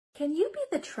Can you be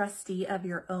the trustee of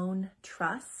your own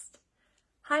trust?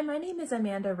 Hi, my name is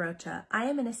Amanda Rocha. I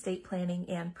am an estate planning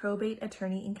and probate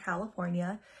attorney in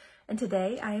California, and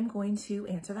today I am going to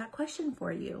answer that question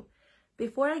for you.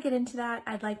 Before I get into that,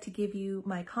 I'd like to give you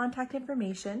my contact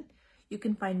information. You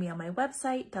can find me on my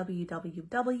website,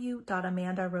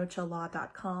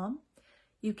 www.amandarocalaw.com.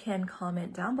 You can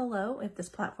comment down below if this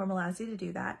platform allows you to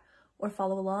do that, or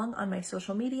follow along on my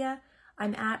social media.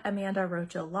 I'm at Amanda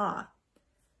Rocha Law.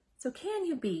 So can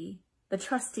you be the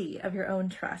trustee of your own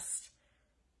trust?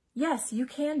 Yes, you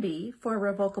can be for a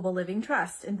revocable living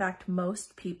trust. In fact,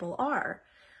 most people are.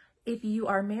 If you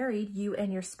are married, you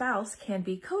and your spouse can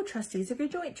be co-trustees of your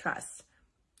joint trust.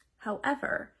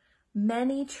 However,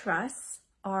 many trusts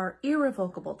are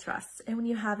irrevocable trusts. And when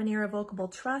you have an irrevocable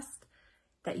trust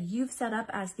that you've set up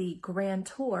as the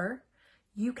grantor,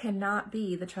 you cannot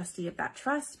be the trustee of that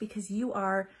trust because you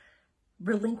are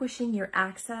relinquishing your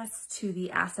access to the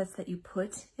assets that you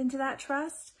put into that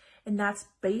trust. And that's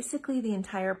basically the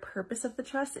entire purpose of the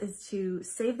trust, is to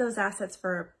save those assets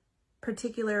for a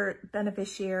particular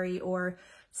beneficiary or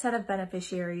set of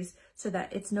beneficiaries so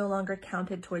that it's no longer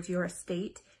counted towards your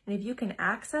estate. And if you can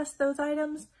access those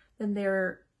items, then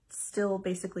they're still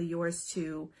basically yours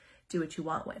to do what you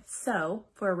want with. So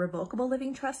for a revocable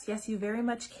living trust, yes, you very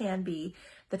much can be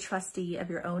the trustee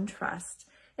of your own trust.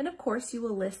 And of course, you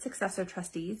will list successor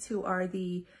trustees, who are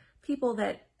the people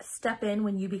that step in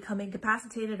when you become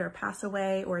incapacitated or pass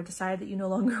away or decide that you no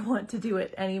longer want to do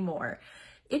it anymore.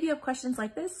 If you have questions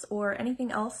like this or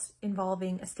anything else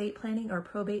involving estate planning or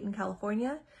probate in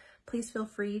California, please feel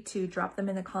free to drop them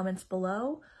in the comments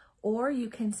below, or you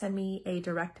can send me a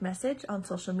direct message on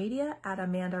social media at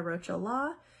Amanda Rocha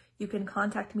Law. You can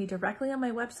contact me directly on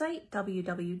my website,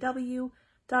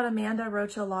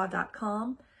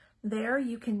 www.amandarocalaw.com. There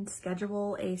you can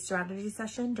schedule a strategy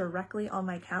session directly on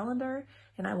my calendar,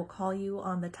 and I will call you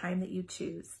on the time that you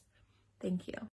choose. Thank you.